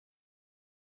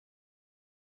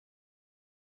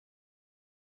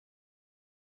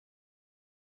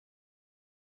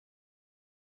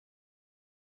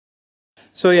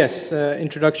So yes,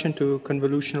 introduction to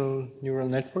convolutional neural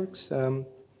networks. In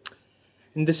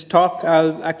this talk,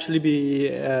 I'll actually be,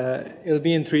 it'll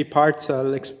be in three parts.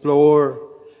 I'll explore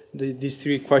these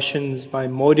three questions by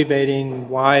motivating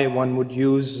why one would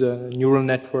use neural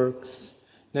networks,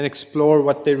 then explore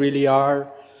what they really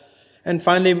are, and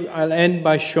finally, I'll end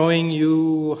by showing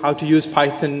you how to use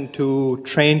Python to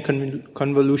train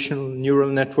convolutional neural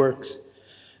networks.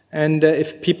 And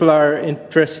if people are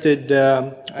interested,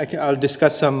 I'll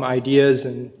discuss some ideas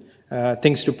and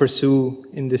things to pursue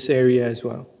in this area as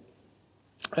well.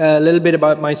 A little bit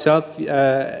about myself.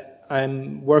 I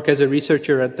work as a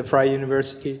researcher at the Freie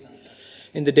University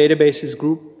in the databases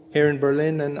group here in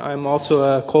Berlin, and I'm also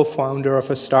a co-founder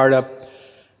of a startup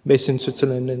based in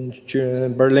Switzerland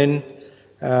and Berlin.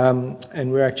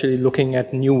 And we're actually looking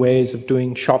at new ways of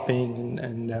doing shopping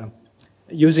and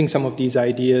using some of these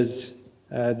ideas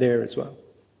there as well.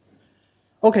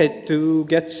 Okay, to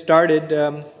get started,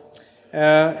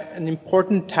 an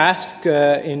important task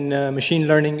in machine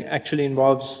learning actually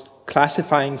involves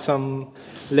classifying some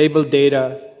labeled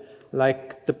data,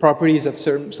 like the properties of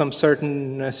some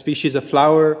certain species of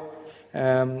flower.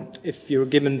 If you're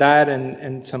given that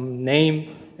and some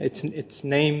name, its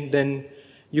name, then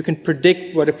you can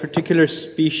predict what a particular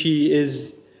species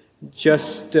is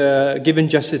just given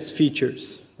just its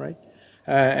features, right?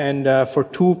 And for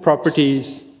two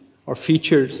properties or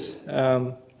features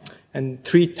and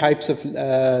three types of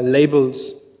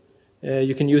labels,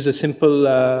 you can use a simple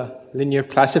linear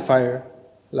classifier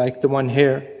like the one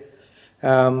here.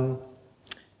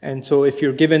 And so if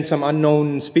you're given some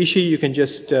unknown species, you can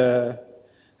just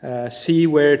see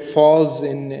where it falls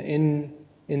in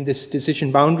this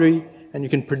decision boundary, and you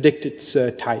can predict its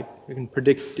type. You can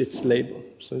predict its label.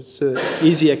 So it's an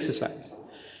easy exercise.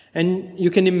 And you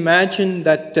can imagine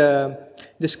that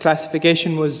this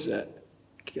classification was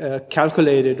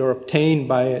calculated or obtained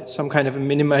by some kind of a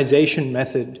minimization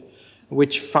method,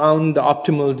 which found the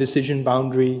optimal decision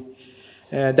boundary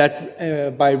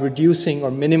by reducing or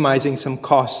minimizing some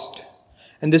cost.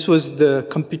 And this was the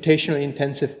computationally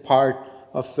intensive part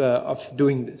of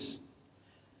doing this.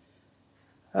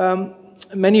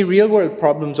 Many real-world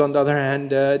problems, on the other hand,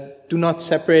 do not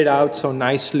separate out so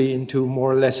nicely into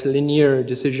more or less linear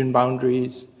decision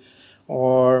boundaries.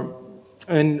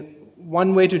 And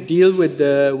one way to deal with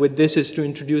this is to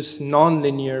introduce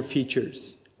non-linear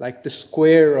features, like the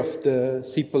square of the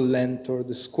sepal length or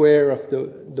the square of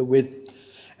the width.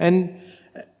 And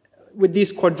with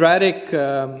these quadratic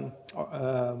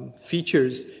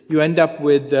features, you end up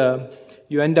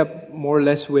more or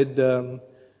less with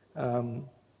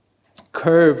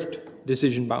curved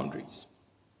decision boundaries.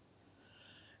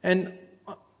 And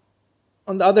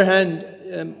on the other hand,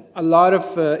 a lot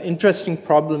of interesting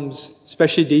problems,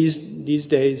 especially these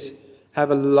days,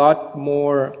 have a lot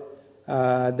more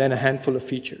than a handful of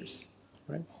features,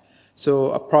 right?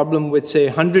 So a problem with, say,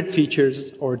 100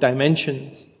 features or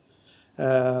dimensions,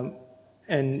 and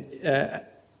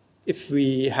if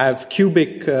we have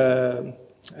cubic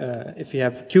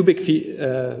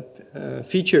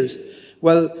features,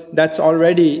 well, that's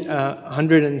already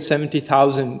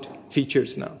 170,000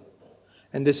 features now.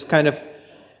 And this kind of,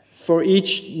 for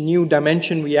each new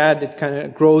dimension we add, it kind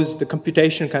of grows, the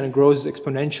computation kind of grows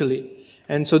exponentially.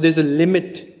 And so there's a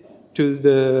limit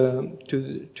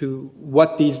to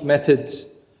what these methods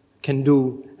can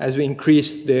do as we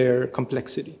increase their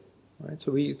complexity. Right?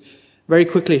 So we very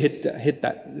quickly hit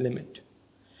that limit.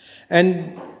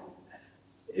 And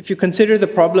if you consider the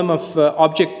problem of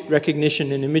object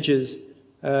recognition in images,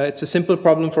 it's a simple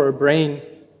problem for a brain,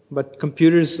 but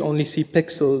computers only see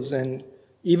pixels, and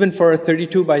even for a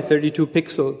 32 by 32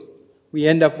 pixel, we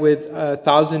end up with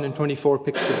 1,024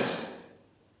 pixels.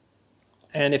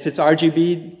 And if it's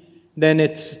RGB, then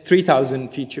it's 3,000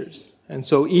 features. And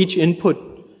so each input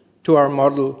to our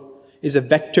model is a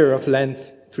vector of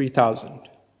length 3,000,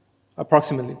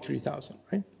 approximately 3,000,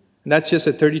 right? And that's just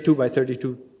a 32 by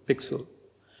 32 pixel.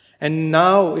 And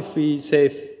now if we say,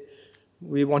 if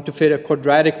we want to fit a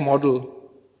quadratic model,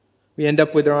 we end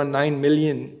up with around 9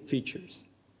 million features.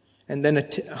 And then a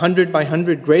 100 by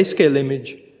 100 grayscale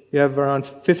image, you have around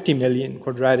 50 million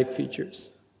quadratic features.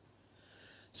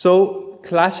 So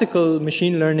classical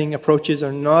machine learning approaches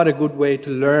are not a good way to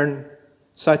learn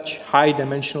such high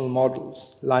dimensional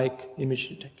models like image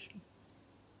detection.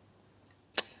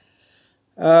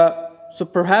 So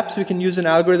perhaps we can use an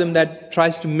algorithm that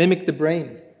tries to mimic the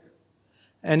brain,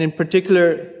 and in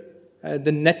particular,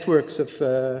 the networks of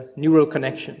neural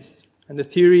connections. And the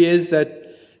theory is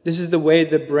that this is the way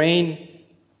the brain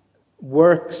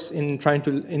works in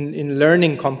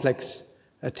learning complex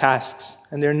tasks.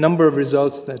 And there are a number of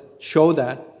results that show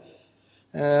that.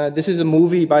 This is a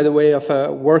movie, by the way, of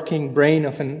a working brain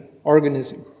of an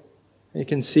organism. You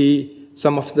can see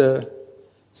some of the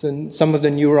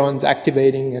neurons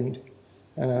activating and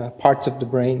parts of the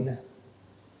brain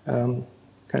kind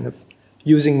of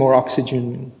using more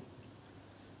oxygen.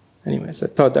 Anyways, I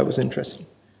thought that was interesting.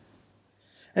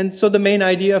 And so the main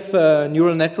idea of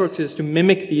neural networks is to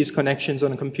mimic these connections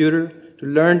on a computer, to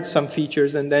learn some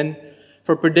features, and then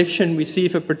for prediction, we see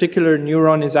if a particular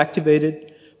neuron is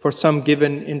activated for some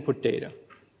given input data,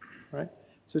 right?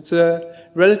 So it's a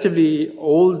relatively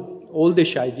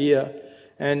oldish idea,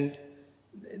 and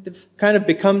they've kind of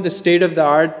become the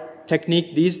state-of-the-art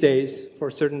technique these days for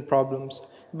certain problems.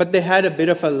 But they had a bit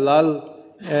of a lull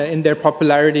in their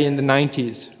popularity in the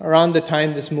 90s, around the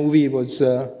time this movie was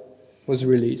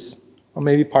released, or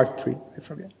maybe part 3, I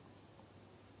forget.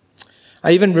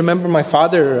 I even remember my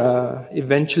father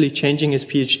eventually changing his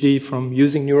PhD from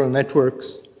using neural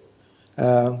networks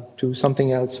to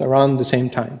something else around the same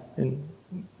time. And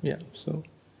yeah, so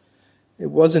it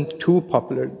wasn't too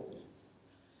popular.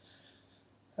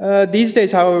 These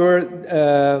days,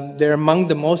 however, they're among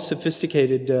the most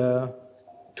sophisticated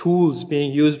tools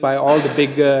being used by all the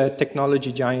big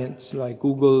technology giants like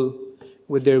Google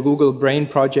with their Google Brain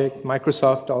project.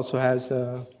 Microsoft also has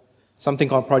something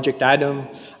called Project Adam.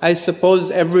 I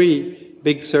suppose every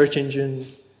big search engine,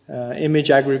 image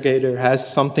aggregator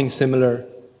has something similar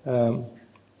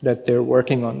that they're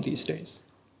working on these days.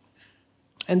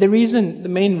 And the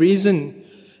main reason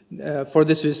for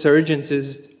this resurgence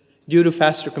is due to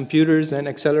faster computers and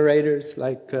accelerators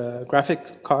like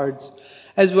graphics cards,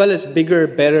 as well as bigger,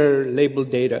 better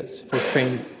labeled data for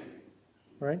training,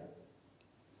 right?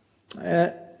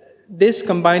 This,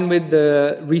 combined with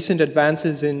the recent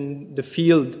advances in the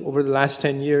field over the last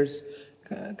 10 years,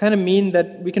 kind of mean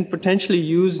that we can potentially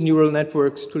use neural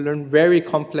networks to learn very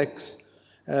complex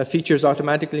features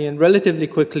automatically and relatively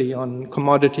quickly on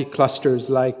commodity clusters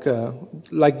like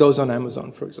those on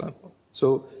Amazon, for example.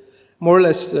 So more or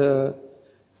less,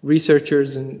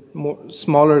 researchers and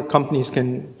smaller companies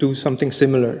can do something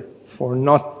similar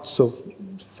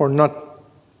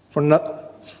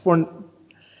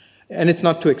and it's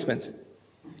not too expensive.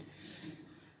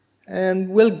 And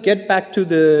we'll get back to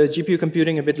the GPU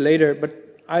computing a bit later, but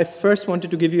I first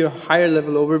wanted to give you a higher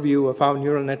level overview of how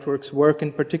neural networks work,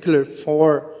 in particular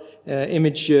for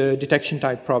image detection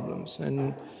type problems,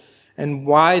 and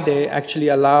why they actually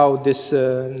allow this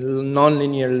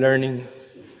nonlinear learning.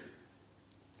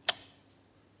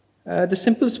 The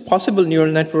simplest possible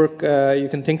neural network you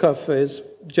can think of is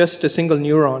just a single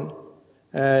neuron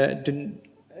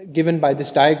given by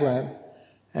this diagram.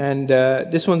 And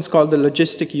this one's called the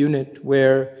logistic unit,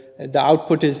 where the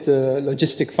output is the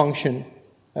logistic function,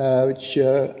 which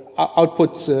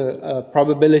outputs a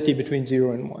probability between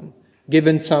 0 and 1,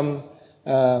 given some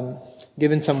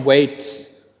weights,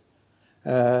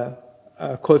 a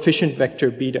coefficient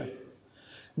vector beta.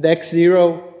 The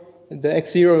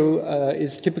x0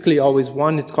 is typically always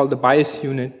 1. It's called the bias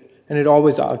unit, and it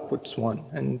always outputs 1,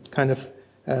 and kind of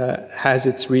has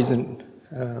its reason.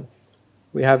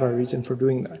 We have our reason for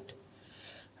doing that.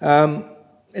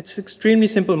 It's an extremely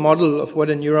simple model of what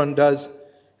a neuron does,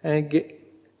 and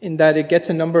in that it gets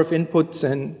a number of inputs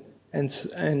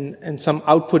and some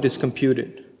output is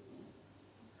computed,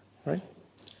 right?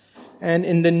 And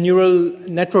in the neural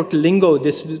network lingo,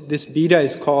 this beta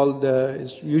is called,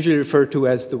 is usually referred to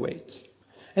as the weights.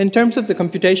 In terms of the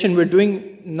computation, we're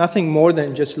doing nothing more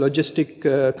than just logistic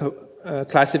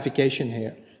classification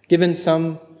here. Given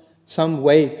some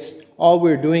weights, all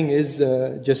we're doing is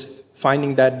just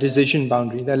finding that decision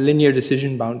boundary, that linear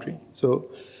decision boundary. So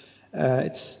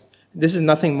this is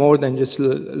nothing more than just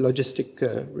logistic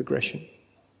regression.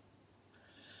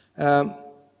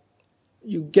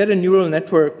 You get a neural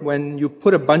network when you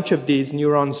put a bunch of these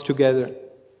neurons together,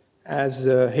 as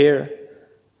here.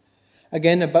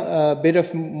 Again, a bit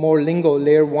of more lingo.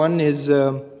 Layer 1 is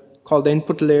called the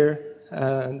input layer.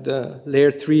 The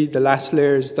layer 3, the last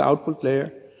layer, is the output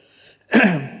layer.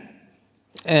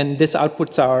 And this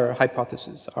outputs our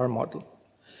hypothesis, our model.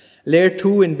 Layer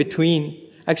 2 in between,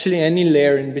 actually any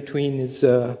layer in between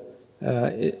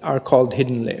are called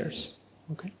hidden layers.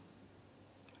 Okay.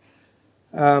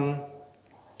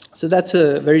 So that's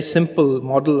a very simple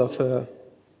model of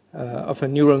a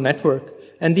neural network.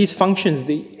 And these functions,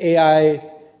 the AI,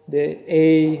 the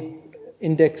A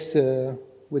index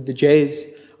with the J's,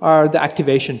 are the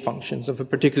activation functions of a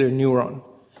particular neuron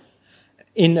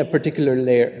in a particular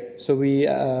layer. So we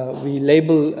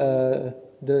label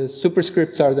the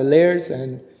superscripts are the layers,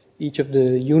 and each of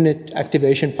the unit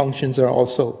activation functions are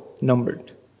also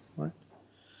numbered. Right?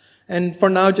 And for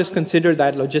now, just consider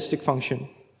that logistic function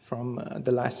from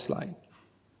the last slide.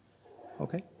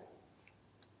 Okay.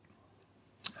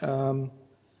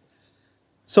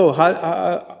 So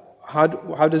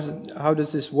how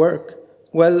does this work?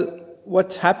 Well,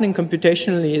 what's happening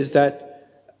computationally is that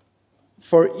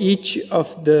for each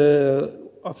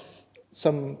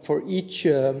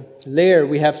layer,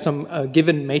 we have some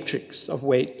given matrix of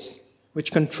weights,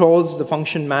 which controls the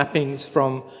function mappings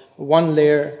from one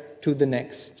layer to the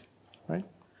next, right?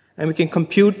 And we can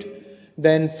compute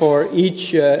then for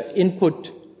each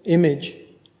input image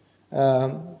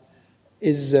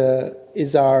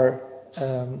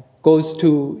goes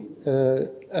to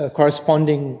a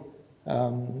corresponding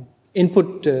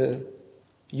input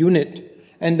unit.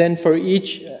 And then for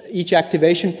each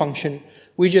activation function,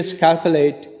 we just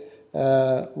calculate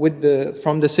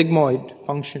from the sigmoid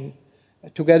function,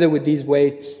 together with these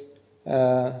weights,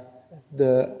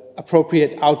 the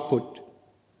appropriate output.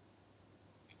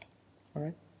 All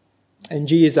right? And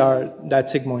G is that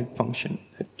sigmoid function,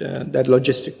 that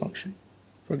logistic function,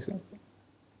 for example.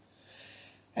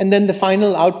 And then the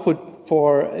final output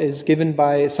is given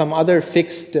by some other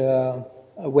fixed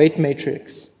weight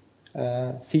matrix,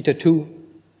 theta 2.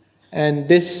 And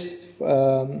this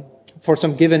for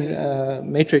some given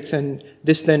matrix, and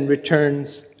this then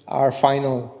returns our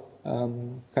final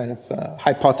kind of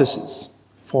hypothesis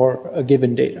for a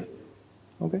given data.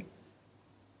 Okay?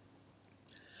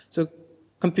 So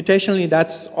computationally,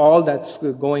 that's all that's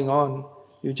going on.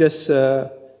 You just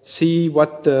see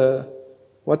what the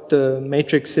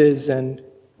matrix is and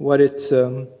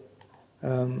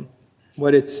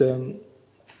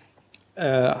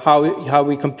how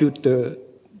we compute the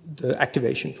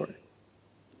activation for it.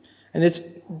 And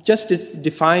it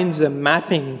defines a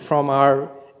mapping from our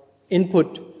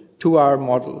input to our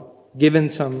model, given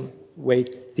some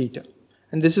weight theta.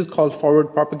 And this is called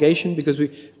forward propagation because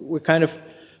we're kind of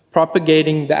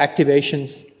propagating the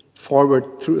activations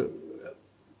forward through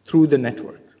the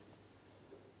network.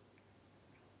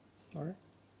 All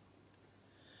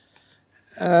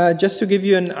right. Just to give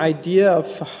you an idea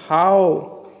of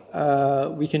how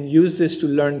we can use this to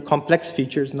learn complex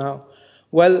features now.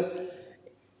 Well,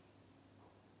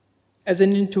 as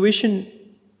an intuition,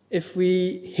 if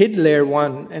we hit layer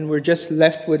 1 and we're just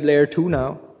left with layer 2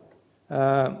 now,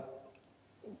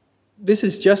 this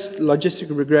is just logistic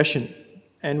regression,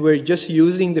 and we're just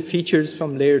using the features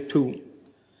from layer 2.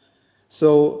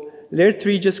 So layer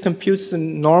 3 just computes the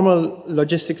normal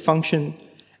logistic function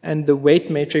and the weight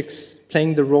matrix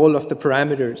playing the role of the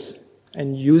parameters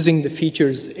and using the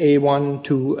features A1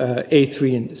 to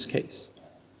A3 in this case,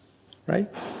 right?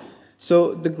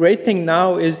 So the great thing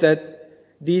now is that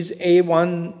these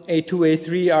A1, A2,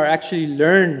 A3 are actually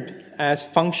learned as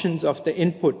functions of the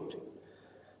input.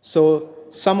 So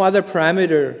some other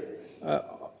parameter,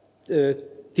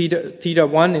 theta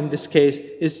 1 in this case,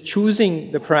 is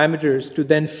choosing the parameters to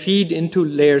then feed into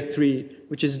layer 3,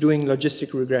 which is doing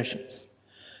logistic regressions.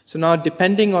 So now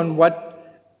depending on what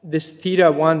this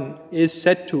theta 1 is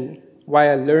set to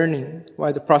via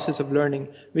the process of learning,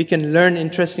 we can learn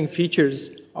interesting features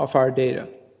of our data,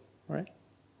 right?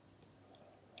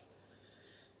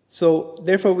 So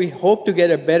therefore, we hope to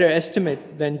get a better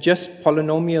estimate than just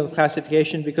polynomial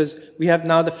classification because we have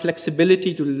now the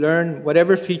flexibility to learn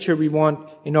whatever feature we want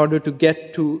in order to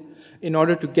get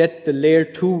the layer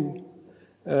 2,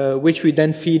 which we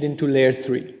then feed into layer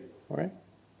 3, all right?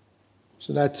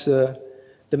 So that's the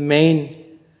main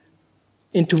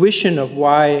intuition of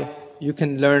why you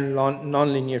can learn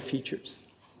nonlinear features.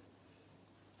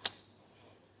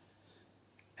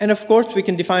 And of course, we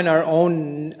can define our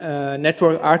own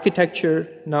network architecture.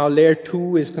 Now, layer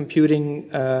 2 is computing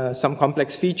some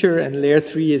complex feature, and layer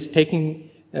 3 is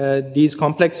taking these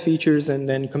complex features and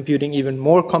then computing even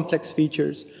more complex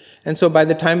features. And so by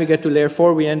the time we get to layer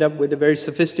 4, we end up with a very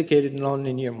sophisticated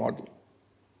nonlinear model,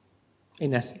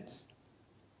 in essence.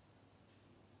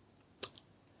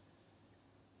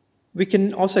 We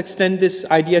can also extend this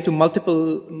idea to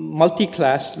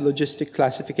multi-class logistic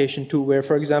classification too, where,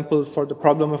 for example, for the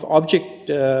problem of object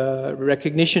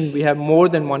recognition, we have more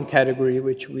than one category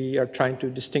which we are trying to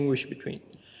distinguish between.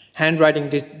 Handwriting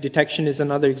detection is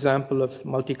another example of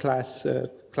multi-class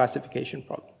classification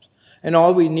problems. And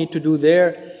all we need to do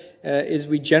there is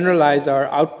we generalize our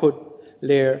output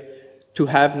layer to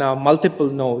have now multiple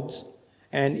nodes,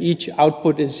 and each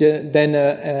output is then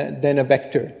a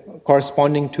vector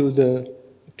corresponding to the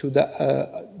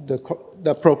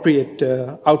appropriate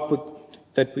output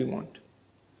that we want.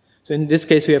 So in this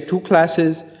case, we have two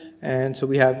classes, and so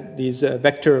we have these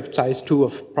vector of size 2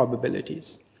 of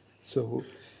probabilities. So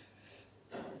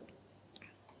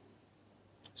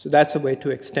that's a way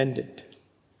to extend it.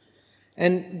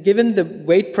 And given the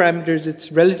weight parameters,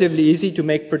 it's relatively easy to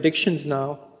make predictions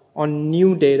now on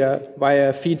new data via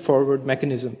a feed-forward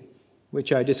mechanism,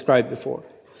 which I described before.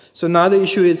 So now the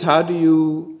issue is, how do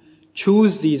you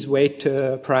choose these weight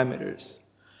parameters?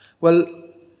 Well,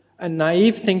 a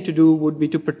naive thing to do would be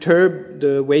to perturb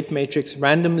the weight matrix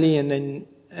randomly, and then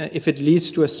if it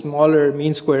leads to a smaller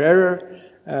mean square error,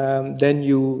 then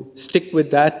you stick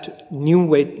with that new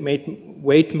weight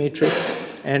matrix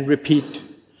and repeat.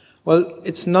 Well,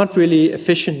 it's not really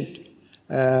efficient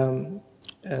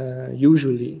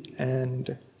usually,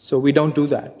 and so we don't do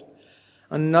that.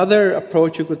 Another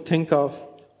approach you could think of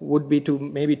would be to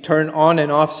maybe turn on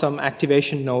and off some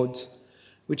activation nodes,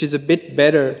 which is a bit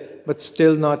better, but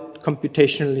still not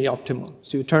computationally optimal.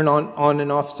 So you turn on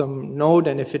and off some node,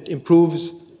 and if it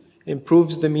improves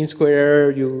the mean square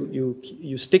error,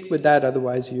 you stick with that,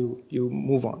 otherwise you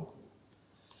move on.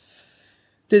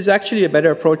 There's actually a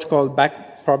better approach called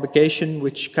back propagation,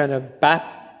 which kind of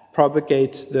back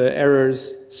propagates the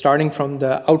errors starting from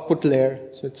the output layer.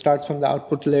 So it starts from the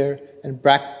output layer and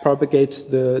back propagates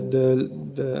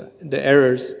the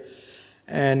errors.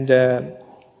 And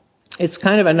it's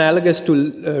kind of analogous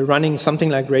to running something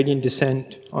like gradient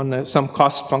descent on some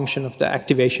cost function of the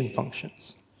activation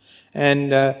functions.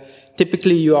 And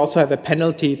typically you also have a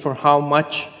penalty for how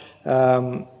much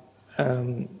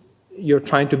you're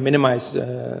trying to minimize,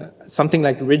 something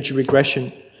like ridge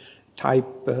regression type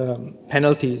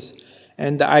penalties.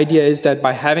 And the idea is that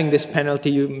by having this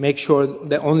penalty, you make sure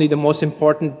that only the most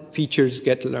important features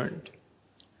get learned.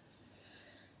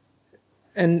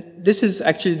 And this is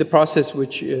actually the process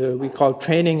which we call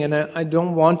training, and I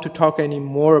don't want to talk any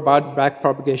more about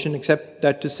backpropagation, except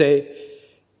that to say,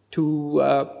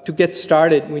 to get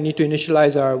started, we need to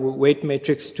initialize our weight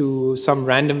matrix to some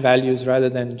random values rather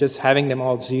than just having them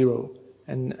all zero.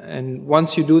 And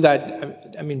once you do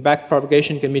that, I mean,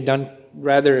 backpropagation can be done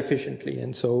rather efficiently,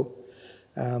 and so,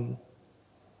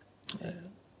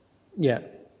 yeah,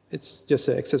 it's just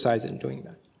an exercise in doing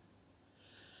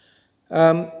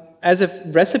that. As a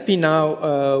recipe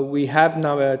now, we have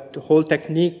now a whole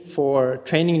technique for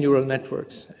training neural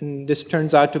networks. And this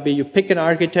turns out to be, you pick an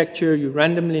architecture, you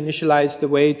randomly initialize the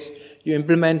weights, you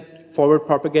implement forward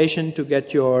propagation to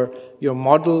get your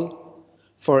model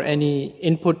for any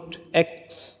input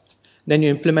X. Then you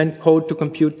implement code to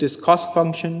compute this cost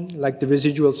function, like the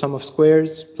residual sum of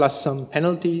squares plus some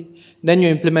penalty. Then you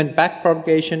implement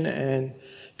backpropagation and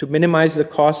to minimize the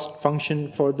cost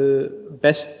function for the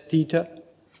best theta,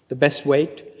 the best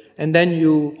weight, and then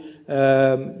you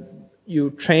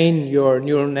train your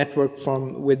neural network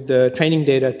with the training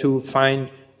data to find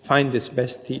this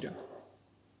best theta.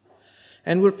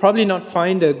 And we'll probably not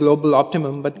find a global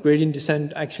optimum, but gradient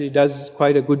descent actually does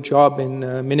quite a good job in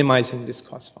minimizing this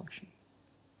cost function.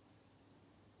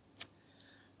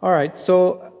 All right,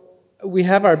 so we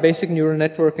have our basic neural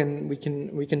network, and we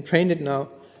can train it now.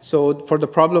 So for the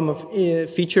problem of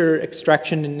feature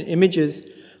extraction in images,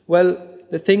 well,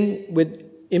 the thing with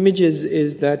images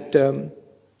is that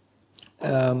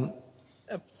a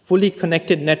fully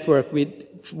connected network with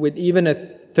even a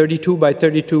 32 by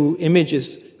 32 image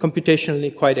is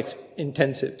computationally quite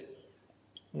intensive.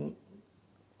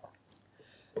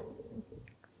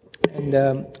 And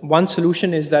one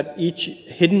solution is that each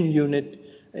hidden unit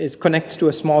connects to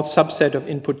a small subset of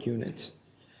input units.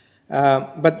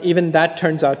 But even that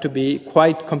turns out to be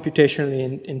quite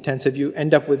computationally intensive. You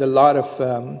end up with a lot of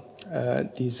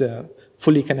these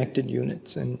fully connected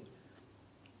units.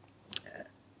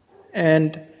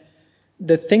 And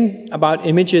the thing about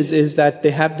images is that they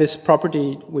have this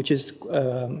property which is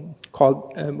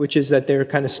which is that they're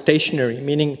kind of stationary,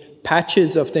 meaning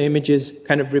patches of the images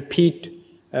kind of repeat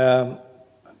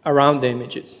around the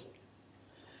images.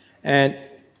 And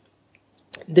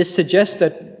this suggests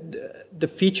that the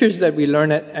features that we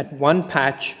learn at one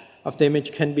patch of the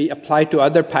image can be applied to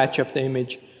other patch of the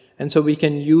image. And so we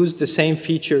can use the same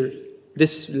feature,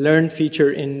 this learned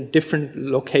feature, in different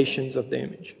locations of the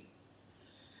image.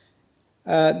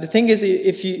 The thing is,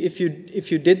 if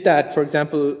you did that, for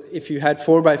example, if you had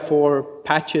 4x4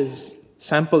 patches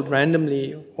sampled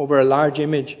randomly over a large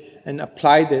image and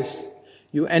apply this,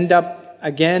 you end up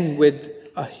again with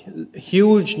a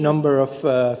huge number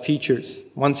of features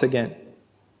once again.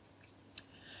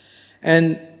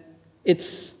 And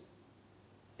it's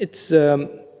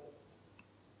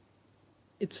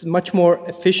much more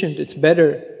efficient, it's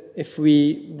better if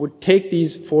we would take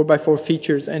these 4x4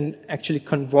 features and actually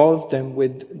convolve them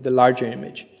with the larger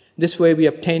image. This way we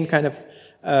obtain kind of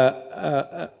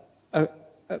a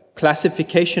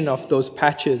classification of those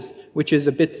patches, which is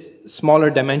a bit smaller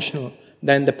dimensional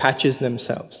than the patches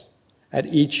themselves at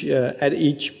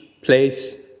each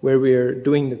place where we are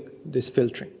doing this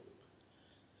filtering.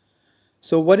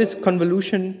 So what is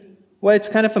convolution? Well, it's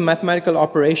kind of a mathematical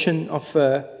operation of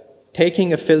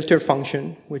taking a filter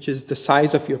function, which is the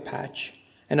size of your patch,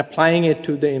 and applying it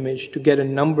to the image to get a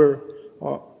number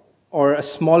or a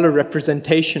smaller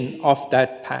representation of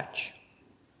that patch.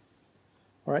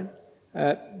 All right?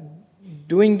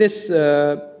 Doing this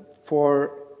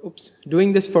for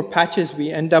patches,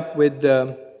 we end up with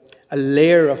a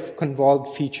layer of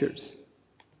convolved features.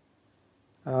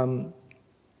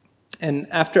 And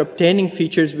after obtaining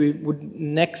features, we would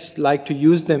next like to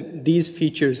use these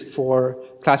features for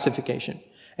classification.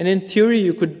 And in theory,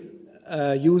 you could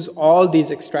use all these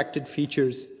extracted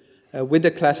features with the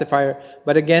classifier.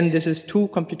 But again, this is too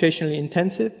computationally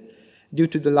intensive due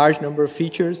to the large number of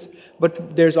features.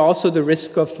 But there's also the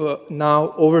risk of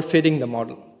now overfitting the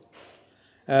model.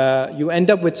 You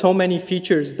end up with so many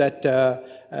features that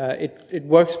it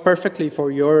works perfectly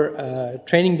for your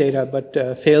training data, but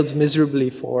fails miserably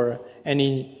for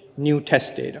any new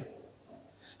test data.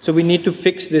 So we need to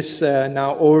fix this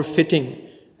now overfitting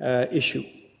issue.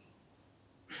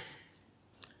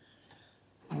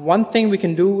 One thing we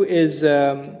can do is,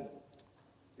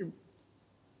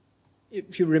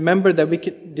 if you remember that we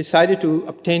decided to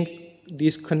obtain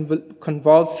these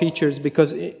convolved features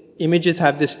because images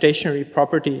have this stationary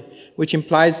property, which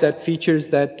implies that features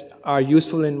that are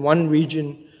useful in one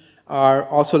region are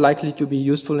also likely to be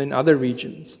useful in other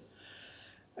regions.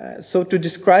 So to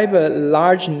describe a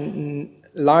large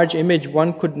image,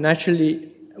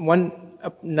 one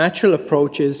natural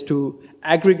approach is to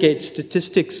aggregate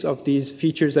statistics of these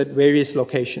features at various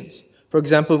locations. For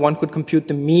example, one could compute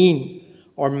the mean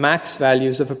or max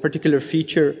values of a particular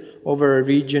feature over a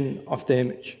region of the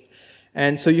image.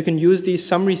 And so you can use these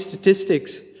summary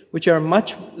statistics, which are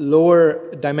much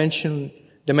lower dimensional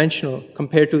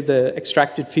compared to the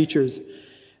extracted features,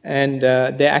 and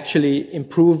they actually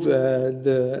improve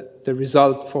the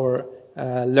result for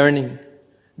learning,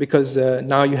 because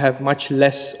now you have much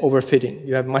less overfitting.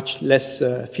 You have much less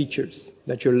features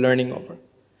that you're learning over.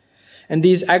 And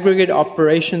these aggregate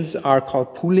operations are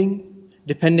called pooling.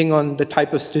 Depending on the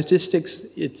type of statistics,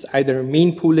 it's either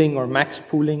mean pooling or max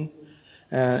pooling.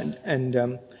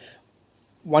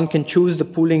 One can choose the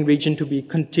pooling region to be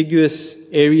contiguous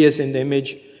areas in the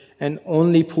image and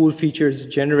only pool features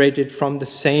generated from the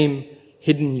same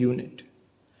hidden unit.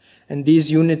 And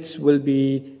these units will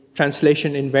be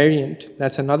translation invariant.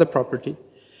 That's another property.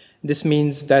 This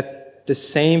means that the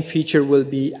same feature will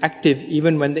be active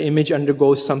even when the image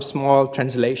undergoes some small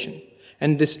translation.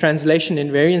 And this translation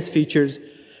invariance features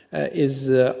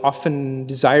is often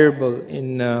desirable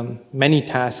in many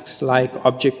tasks like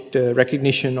object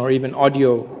recognition or even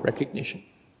audio recognition.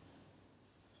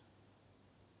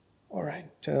 All right.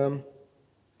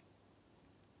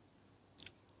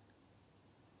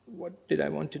 What did I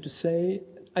wanted to say?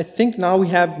 I think now we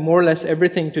have more or less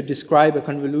everything to describe a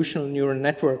convolutional neural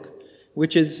network,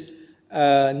 which is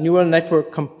a neural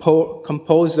network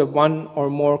composed of one or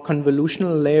more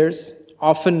convolutional layers,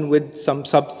 often with some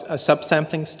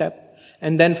subsampling step,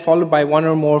 and then followed by one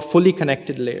or more fully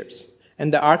connected layers.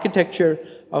 And the architecture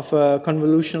of a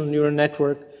convolutional neural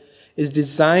network is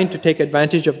designed to take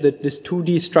advantage of this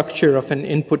 2D structure of an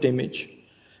input image.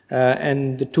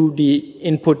 And the 2D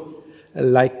input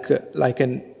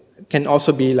can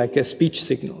also be like a speech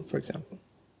signal, for example.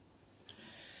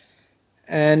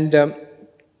 And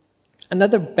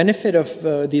another benefit of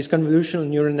these convolutional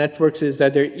neural networks is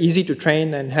that they're easy to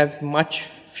train and have much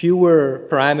fewer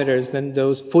parameters than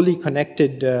those fully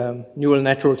connected neural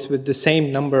networks with the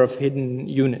same number of hidden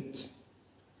units.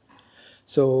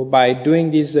 So by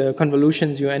doing these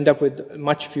convolutions, you end up with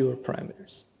much fewer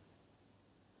parameters.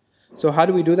 So how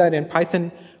do we do that in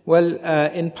Python? Well,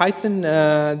 in Python,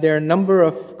 there are a number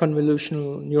of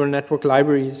convolutional neural network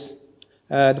libraries.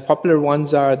 The popular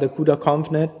ones are the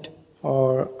cuda-convnet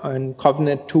and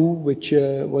ConvNet 2, which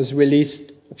was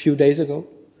released a few days ago.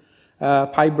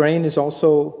 PyBrain is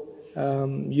also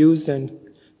used, and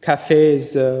Café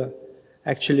is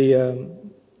actually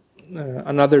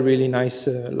another really nice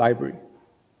library.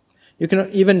 You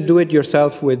can even do it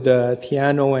yourself with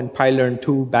Theano and PyLearn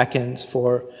 2 backends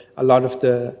for a lot of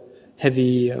the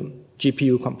heavy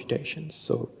GPU computations.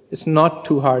 So it's not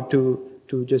too hard to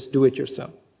just do it yourself.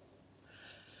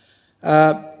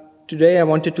 Today I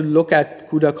wanted to look at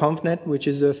cuda-convnet, which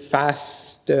is a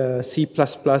fast C++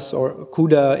 or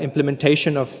CUDA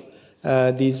implementation of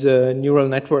these neural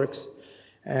networks.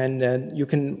 And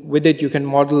with it you can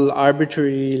model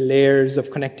arbitrary layers of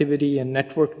connectivity and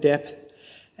network depth.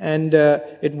 And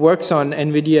it works on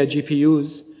NVIDIA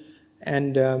GPUs.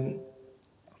 And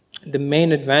the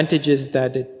main advantage is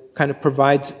that it kind of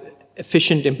provides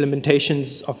efficient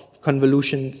implementations of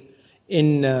convolutions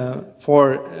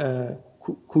for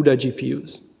CUDA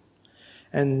GPUs.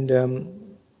 And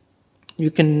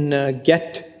you can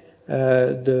get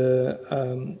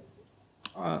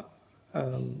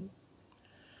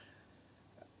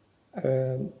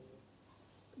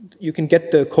you can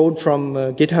get the code from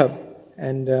GitHub,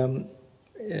 and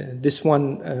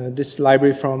this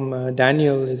library from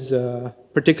Daniel is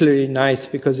particularly nice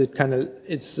because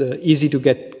it's easy to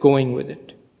get going with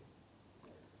it,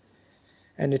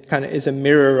 and it kind of is a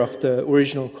mirror of the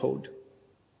original code.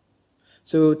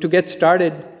 So to get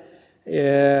started,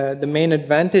 the main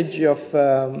advantage of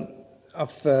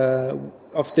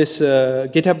this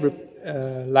GitHub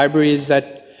library is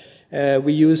that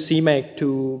we use CMake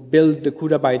to build the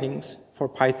CUDA bindings for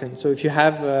Python. So if you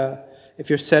have, if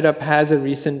your setup has a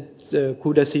recent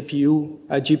CUDA CPU,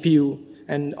 GPU,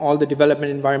 and all the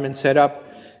development environment set up,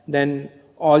 then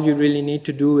all you really need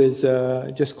to do is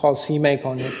just call CMake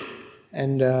on it,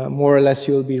 and more or less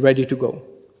you'll be ready to go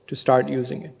to start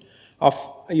using it.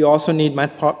 You also need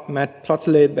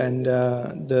matplotlib and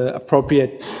the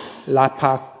appropriate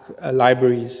LAPACK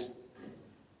libraries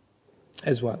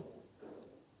as well.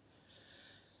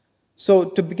 So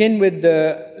to begin with,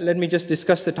 let me just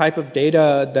discuss the type of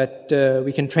data that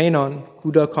we can train on.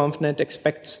 cuda-convnet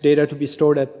expects data to be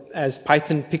stored as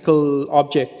Python pickle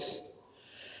objects.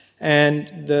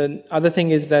 And the other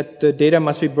thing is that the data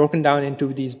must be broken down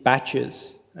into these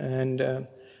batches. And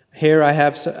here I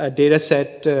have a data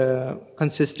set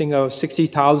consisting of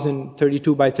 60,000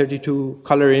 32 by 32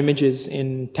 color images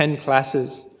in 10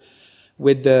 classes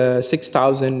with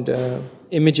 6,000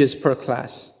 images per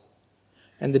class.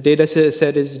 And the data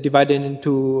set is divided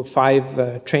into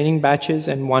 5 training batches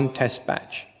and 1 test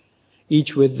batch,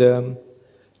 each with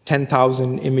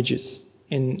 10,000 images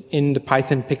in the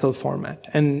Python pickle format.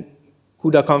 And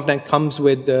cuda-convnet comes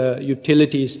with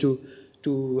utilities to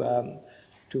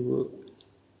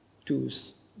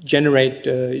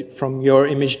generate from your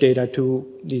image data to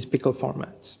these pickle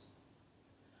formats.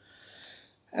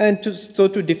 And so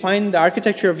to define the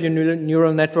architecture of your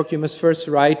neural network, you must first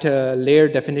write a layer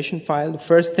definition file. The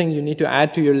first thing you need to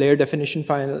add to your layer definition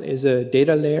file is a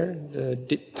data layer. The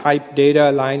type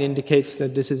data line indicates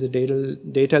that this is a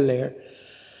data layer.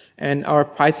 And our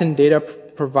Python data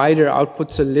provider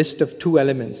outputs a list of 2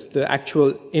 elements, the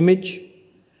actual image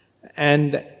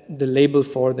and the label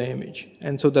for the image.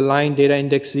 And so the line data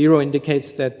index 0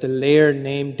 indicates that the layer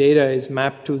name data is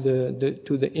mapped to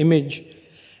the image.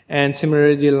 And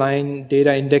similarly, the line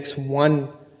data index 1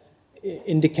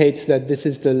 indicates that this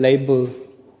is the label,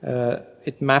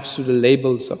 it maps to the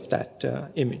labels of that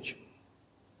image.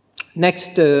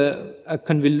 Next, a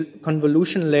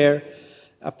convolution layer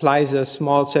applies a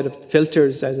small set of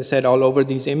filters, as I said, all over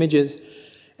these images.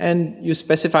 And you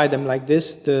specify them like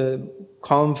this. The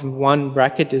conv1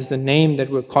 bracket is the name that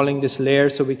we're calling this layer,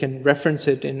 so we can reference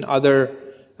it in other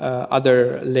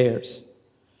layers.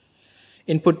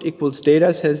 Input equals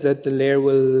data says that the layer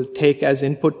will take as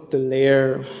input the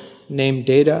layer named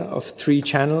data of 3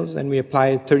 channels, and we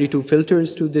apply 32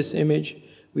 filters to this image.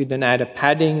 We then add a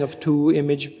padding of 2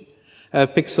 image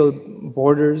pixel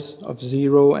borders of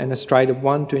 0 and a stride of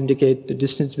 1 to indicate the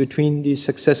distance between these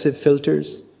successive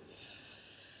filters.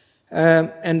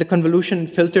 And the convolution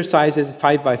filter size is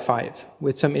 5 by 5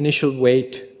 with some initial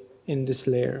weight in this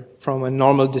layer from a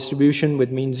normal distribution with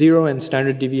mean 0 and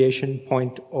standard deviation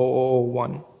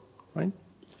 0.0001, right?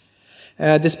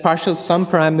 This partial sum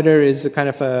parameter is a kind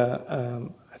of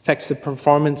affects the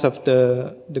performance of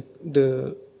the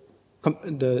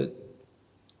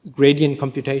gradient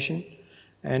computation,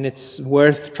 and it's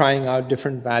worth trying out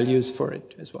different values for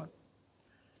it as well.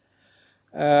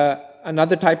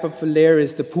 Another type of layer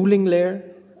is the pooling layer.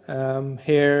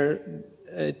 Here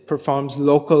it performs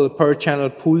local per-channel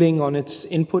pooling on its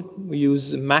input. We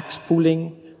use max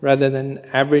pooling rather than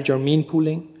average or mean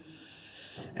pooling.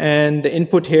 And the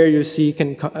input here you see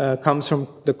comes from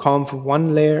the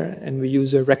conv1 layer, and we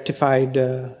use a rectified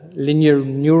linear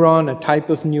neuron, a type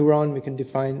of neuron. We can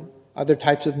define other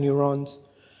types of neurons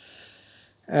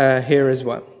here as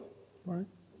well. All right.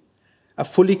 A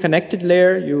fully connected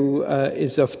layer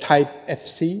is of type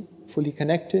FC, fully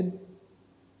connected.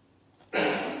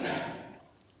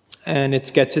 And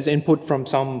it gets its input from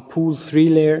some pool 3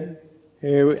 layer.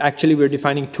 Here, actually, we're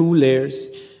defining 2 layers.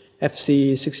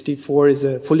 FC64 is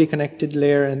a fully connected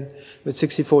layer and with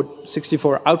 64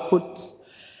 outputs.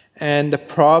 And the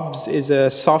probs is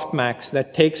a softmax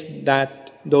that takes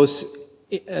those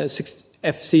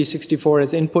FC64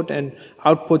 as input and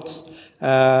outputs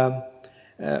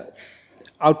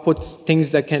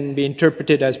things that can be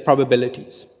interpreted as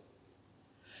probabilities.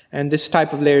 And this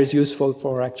type of layer is useful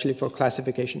for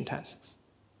classification tasks.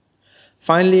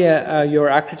 Finally, your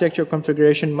architecture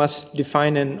configuration must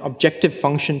define an objective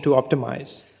function to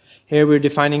optimize. Here we're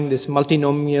defining this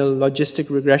multinomial logistic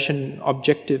regression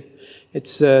objective. It's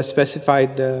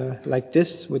specified like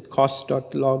this with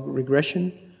cost.log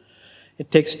regression.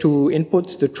 It takes two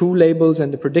inputs, the true labels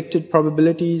and the predicted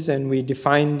probabilities, and we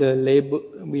define the label.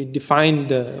 We define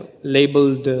the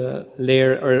labeled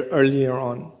layer earlier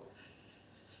on,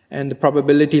 and the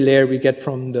probability layer we get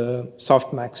from the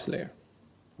softmax layer.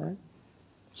 Right?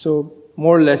 So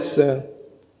more or less,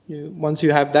 once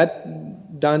you have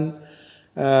that done,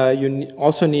 you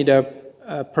also need a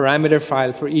parameter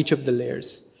file for each of the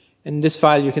layers. In this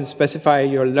file, you can specify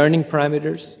your learning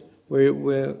parameters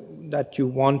that you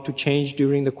want to change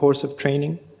during the course of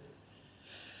training.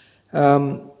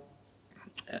 The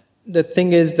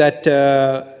thing is that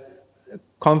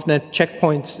ConvNet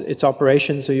checkpoints its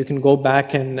operation, so you can go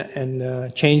back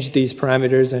and change these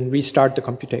parameters and restart the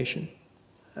computation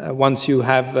once you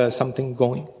have something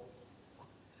going.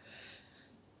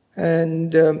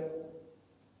 And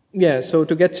yeah, so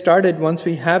to get started, once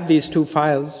we have these two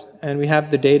files and we have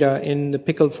the data in the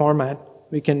pickle format,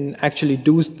 we can actually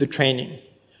do the training.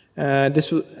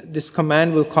 This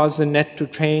command will cause the net to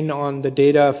train on the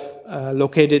data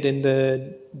located in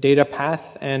the data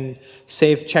path and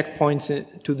save checkpoints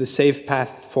to the save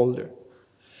path folder.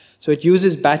 So it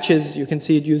uses batches. You can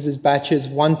see it uses batches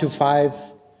 1 to 5,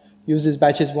 uses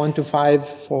batches 1 to 5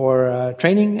 for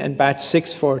training and batch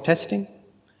 6 for testing.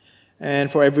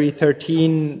 And for every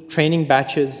 13 training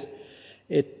batches,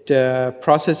 it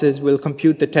processes will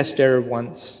compute the test error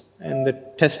once. And the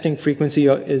testing frequency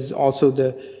is also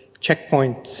the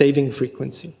checkpoint saving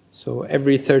frequency. So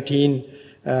every 13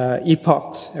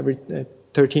 epochs, every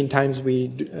 13 times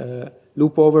we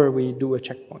loop over, we do a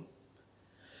checkpoint.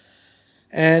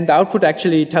 And the output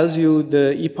actually tells you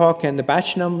the epoch and the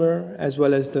batch number, as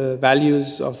well as the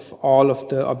values of all of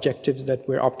the objectives that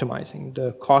we're optimizing.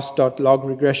 The cost.log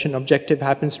regression objective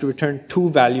happens to return two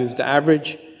values, the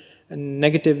average and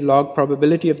negative log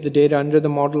probability of the data under the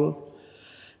model,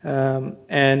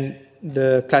 and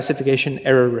the classification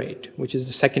error rate, which is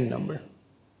the second number.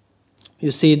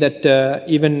 You see that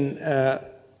even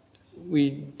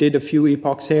we did a few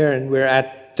epochs here, and we're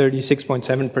at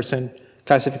 36.7%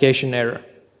 classification error.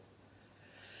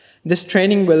 This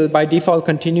training will, by default,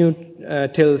 continue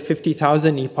till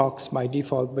 50,000 epochs by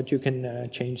default, but you can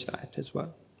change that as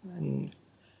well. And,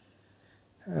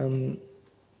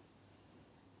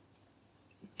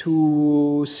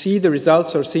 to see the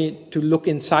results or to look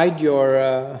inside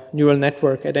your neural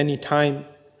network at any time,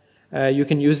 you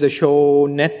can use the show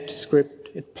net script.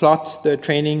 It plots the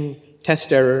training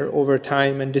test error over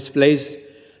time and displays.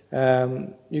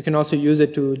 You can also use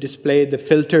it to display the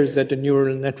filters that the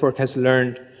neural network has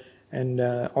learned, and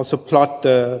also plot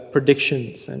the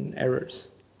predictions and errors,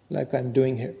 like I'm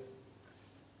doing here.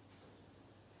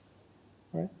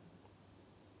 All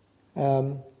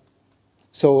right.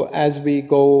 So as we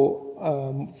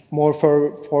go more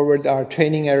forward, our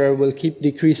training error will keep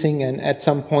decreasing, and at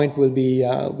some point we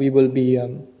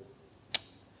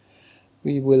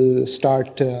will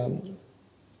start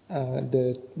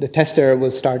the test error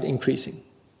will start increasing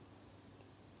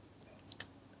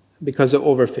because of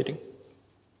overfitting.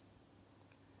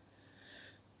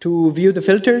 To view the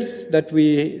filters that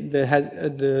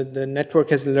the network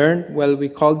has learned, well, we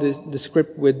call the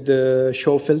script with the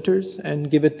show filters and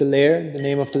give it the layer, the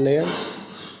name of the layer.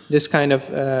 This kind of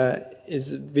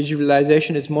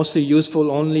visualization is mostly useful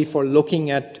only for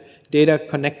looking at data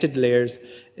connected layers.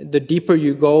 The deeper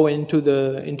you go into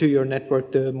your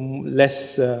network, the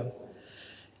less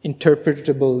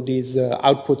interpretable these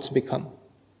outputs become.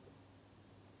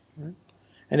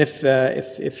 And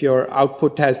if your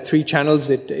output has 3 channels,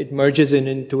 it merges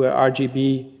into a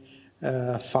RGB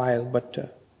file, but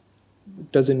it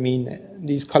doesn't mean,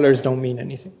 these colors don't mean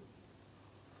anything.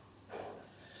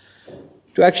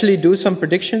 To actually do some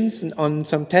predictions on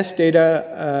some test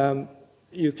data,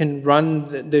 you can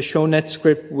run the shownet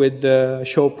script with the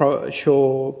show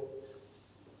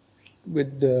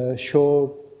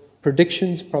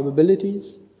predictions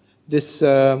probabilities. This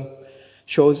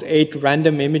shows 8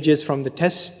 random images from the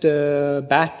test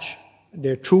batch,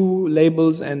 their true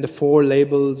labels, and the 4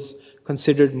 labels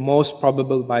considered most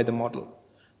probable by the model.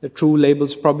 The true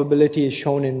labels probability is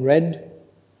shown in red,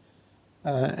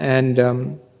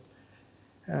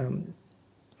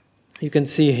 you can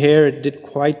see here it did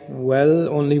quite well.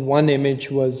 Only one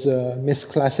image was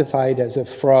misclassified as a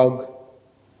frog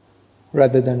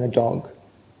rather than a dog.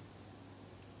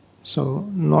 So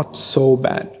not so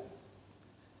bad.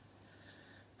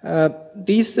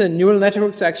 These neural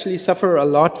networks actually suffer a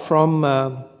lot from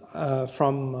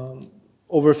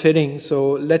overfitting.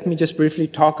 So let me just briefly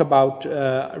talk about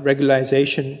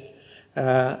regularization,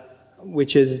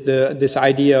 which is this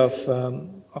idea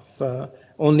of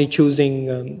only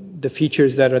choosing the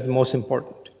features that are the most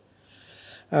important.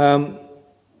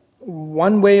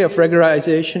 One way of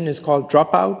regularization is called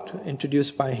dropout,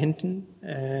 introduced by Hinton.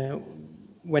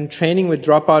 When training with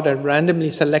dropout, a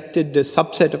randomly selected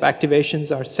subset of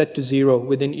activations are set to 0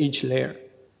 within each layer.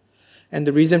 And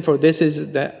the reason for this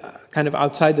is that kind of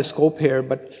outside the scope here,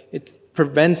 but it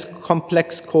prevents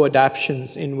complex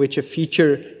co-adaptions in which a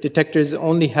feature detector is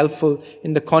only helpful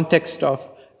in the context of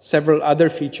several other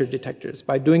feature detectors.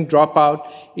 By doing dropout,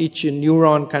 each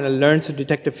neuron kind of learns to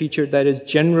detect a feature that is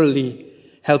generally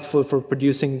helpful for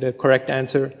producing the correct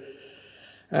answer,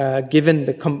 given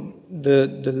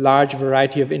the large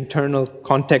variety of internal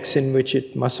contexts in which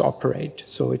it must operate.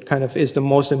 So it kind of is the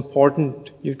most important,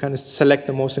 you kind of select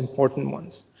the most important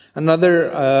ones.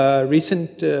 Another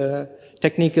recent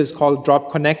technique is called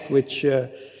drop connect, which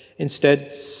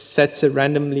instead sets a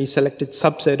randomly selected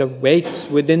subset of weights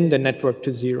within the network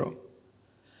to 0.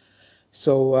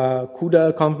 So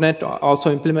cuda-convnet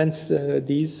also implements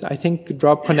these. I think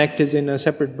drop connect is in a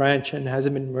separate branch and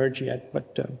hasn't been merged yet,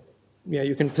 but yeah,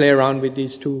 you can play around with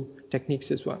these two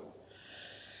techniques as well.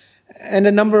 And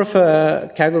a number of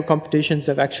Kaggle competitions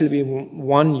have actually been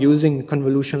won using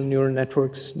convolutional neural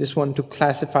networks. This one to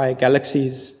classify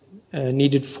galaxies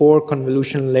needed 4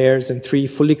 convolutional layers and 3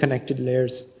 fully connected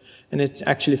layers. And it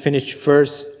actually finished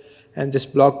first. And this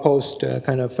blog post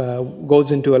kind of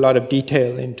goes into a lot of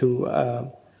detail into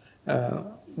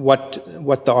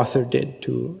what the author did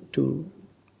to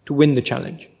win the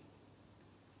challenge.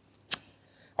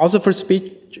 Also for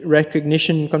speech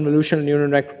recognition, convolutional neural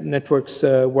networks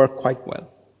work quite well.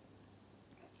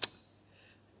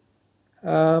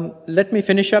 Let me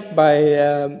finish up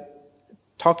by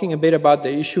talking a bit about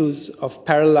the issues of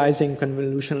parallelizing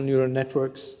convolutional neural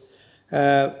networks.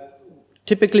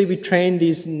 Typically, we train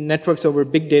these networks over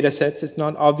big data sets. It's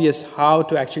not obvious how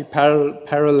to actually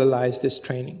parallelize this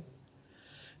training.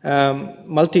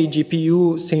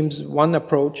 Multi-GPU seems one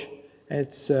approach.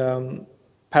 It's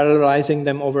parallelizing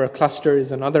them over a cluster is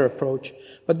another approach.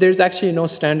 But there's actually no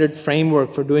standard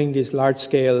framework for doing these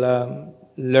large-scale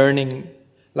learning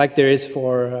like there is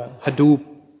for Hadoop,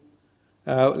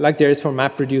 like there is for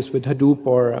MapReduce with Hadoop,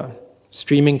 or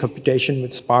streaming computation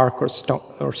with Spark or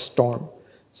Storm.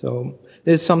 So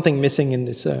there's something missing in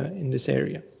this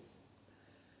area.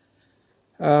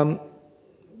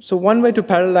 So one way to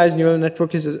parallelize neural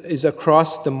network is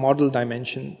across the model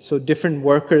dimension. So different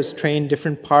workers train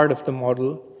different part of the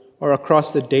model, or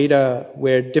across the data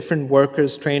where different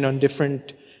workers train on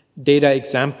different data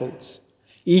examples.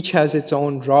 Each has its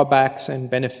own drawbacks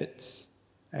and benefits,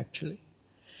 actually.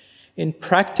 In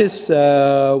practice,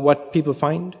 what people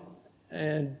find,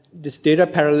 and this data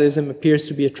parallelism appears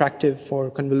to be attractive for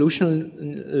convolutional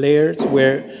layers,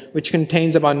 which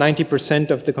contains about 90%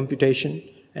 of the computation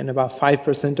and about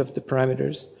 5% of the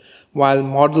parameters, while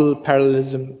model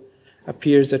parallelism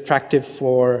appears attractive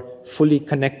for fully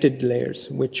connected layers,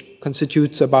 which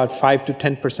constitutes about 5 to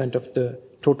 10% of the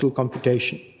total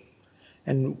computation.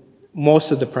 And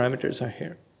most of the parameters are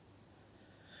here.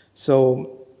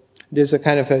 So there's a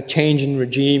kind of a change in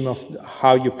regime of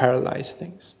how you parallelize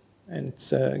things. And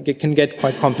it can get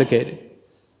quite complicated.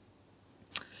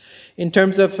 In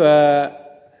terms of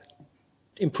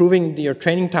improving your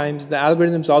training times, the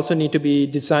algorithms also need to be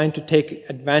designed to take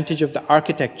advantage of the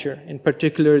architecture, in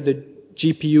particular the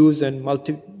GPUs and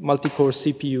multi-core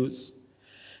CPUs.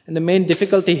 And the main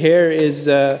difficulty here is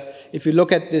if you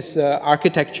look at this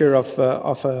architecture of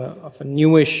a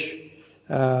newish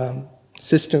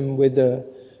system with the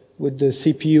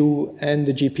CPU and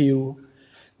the GPU,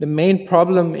 the main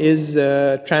problem is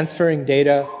transferring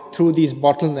data through these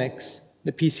bottlenecks,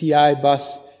 the PCI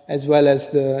bus, as well as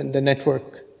the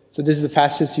network. So this is the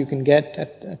fastest you can get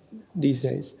at these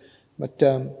days. But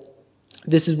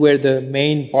this is where the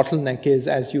main bottleneck is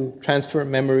as you transfer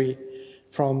memory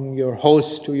from your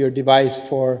host to your device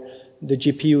for the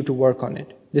GPU to work on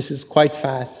it. This is quite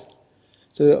fast.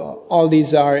 So all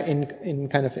these are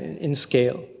in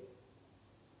scale.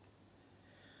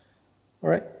 All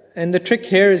right. And the trick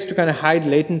here is to kind of hide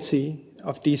latency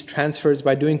of these transfers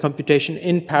by doing computation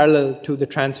in parallel to the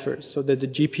transfers, so that the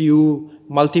GPU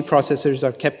multiprocessors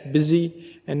are kept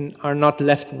busy and are not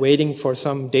left waiting for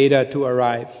some data to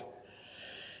arrive.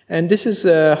 And this is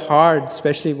hard,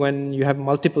 especially when you have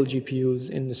multiple GPUs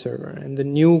in the server. And the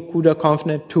new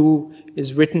cuda-convnet 2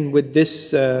 is written with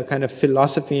this kind of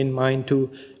philosophy in mind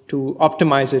to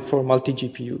optimize it for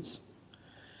multi-GPUs.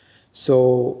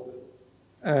 So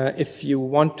if you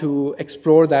want to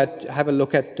explore that, have a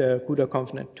look at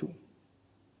cuda-convnet 2.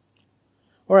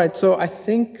 All right, so I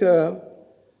think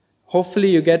hopefully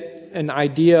you get an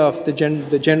idea of the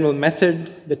general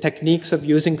method, the techniques of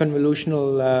using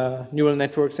convolutional neural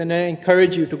networks, and I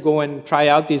encourage you to go and try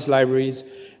out these libraries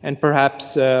and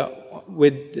perhaps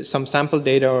with some sample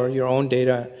data or your own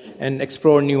data and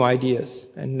explore new ideas.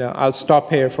 And I'll stop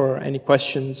here for any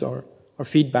questions or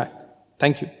feedback.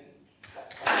 Thank you.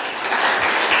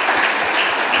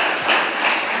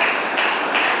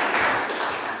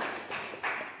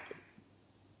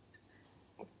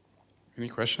 Any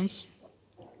questions?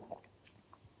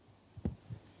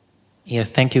 Yeah,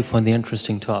 thank you for the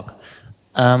interesting talk.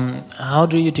 How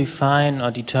do you define or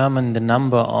determine the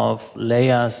number of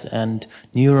layers and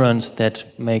neurons that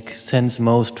make sense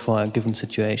most for a given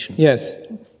situation? Yes.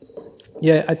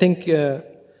 Yeah, I think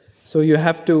so. You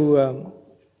have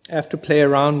to play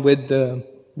around with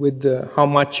how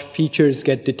much features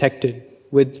get detected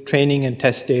with training and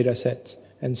test data sets.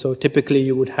 And so typically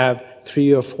you would have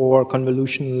 3 or 4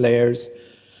 convolutional layers,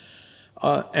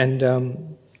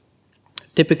 and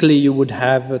typically you would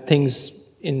have things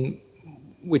in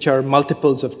which are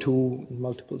multiples of 2,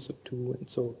 and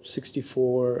so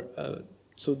 64.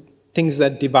 So things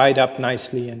that divide up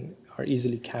nicely and are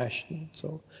easily cached.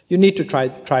 So you need to try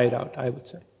it out, I would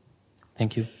say.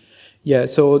 Thank you. Yeah,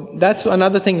 so that's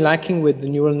another thing lacking with the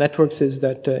neural networks is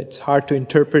that it's hard to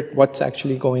interpret what's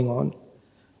actually going on.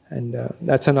 And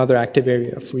that's another active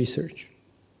area of research.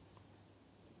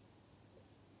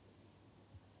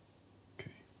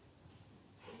 Okay.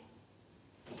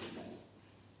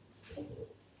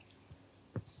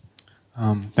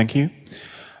 Thank you.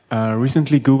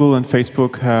 Recently, Google and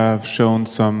Facebook have shown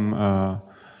some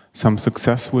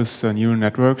success with neural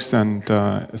networks, and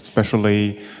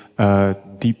especially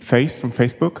deepface from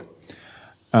Facebook.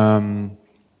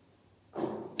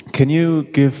 Can you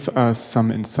give us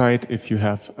some insight if you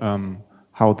have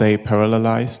how they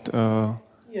parallelized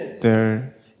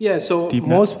their so deep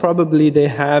most nets? probably they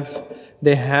have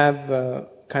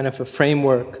kind of a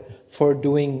framework for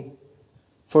doing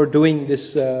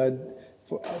this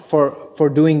for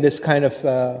doing this kind of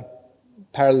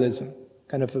parallelism,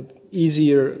 kind of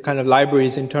easier kind of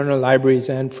libraries, internal libraries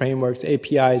and frameworks,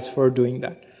 APIs for doing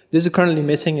that. This is currently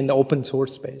missing in the open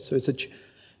source space, so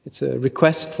it's a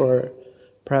request for.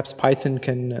 Perhaps Python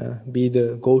can be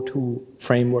the go-to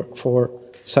framework for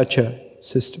such a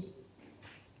system.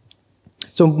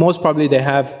 So most probably they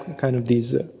have kind of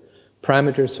these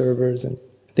parameter servers, and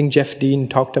I think Jeff Dean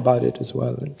talked about it as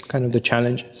well, and kind of the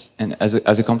challenges. And as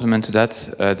a complement to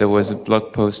that, there was a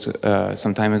blog post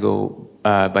some time ago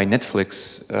by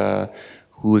Netflix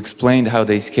who explained how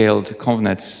they scaled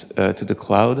ConvNets to the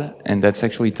cloud, and that's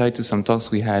actually tied to some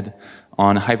talks we had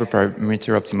on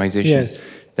hyperparameter optimization. Yes.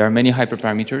 There are many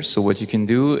hyperparameters, so what you can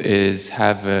do is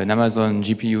have an Amazon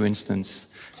GPU instance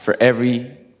for every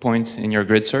point in your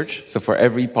grid search, so for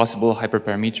every possible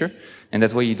hyperparameter, and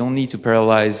that way you don't need to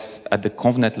parallelize at the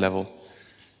ConvNet level.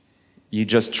 You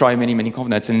just try many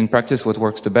ConvNets, and in practice what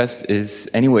works the best is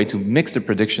anyway to mix the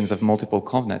predictions of multiple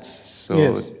ConvNets. So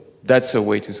yes. That's a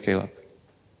way to scale up.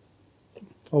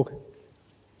 Okay.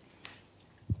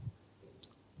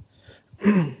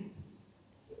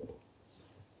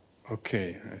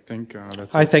 Okay, I think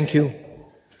that's it. I thank you.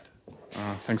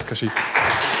 Thanks, Kashif.